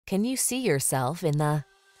Can you see yourself in the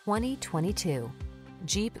 2022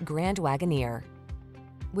 Jeep Grand Wagoneer?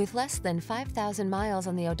 With less than 5,000 miles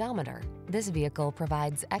on the odometer, this vehicle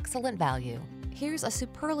provides excellent value. Here's a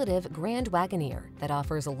superlative Grand Wagoneer that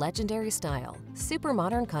offers legendary style, super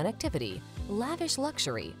modern connectivity, lavish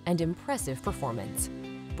luxury, and impressive performance.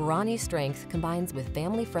 Brawny strength combines with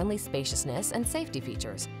family-friendly spaciousness and safety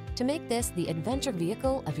features to make this the adventure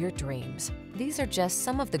vehicle of your dreams. These are just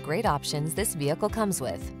some of the great options this vehicle comes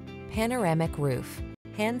with: panoramic roof,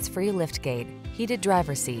 hands-free liftgate, heated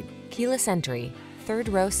driver's seat, keyless entry, third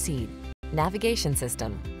row seat, navigation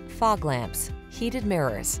system, fog lamps, heated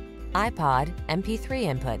mirrors, iPod, MP3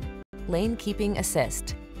 input, lane keeping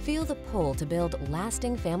assist. Feel the pull to build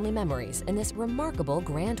lasting family memories in this remarkable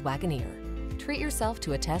Grand Wagoneer. Treat yourself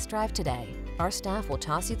to a test drive today. Our staff will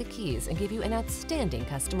toss you the keys and give you an outstanding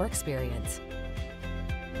customer experience.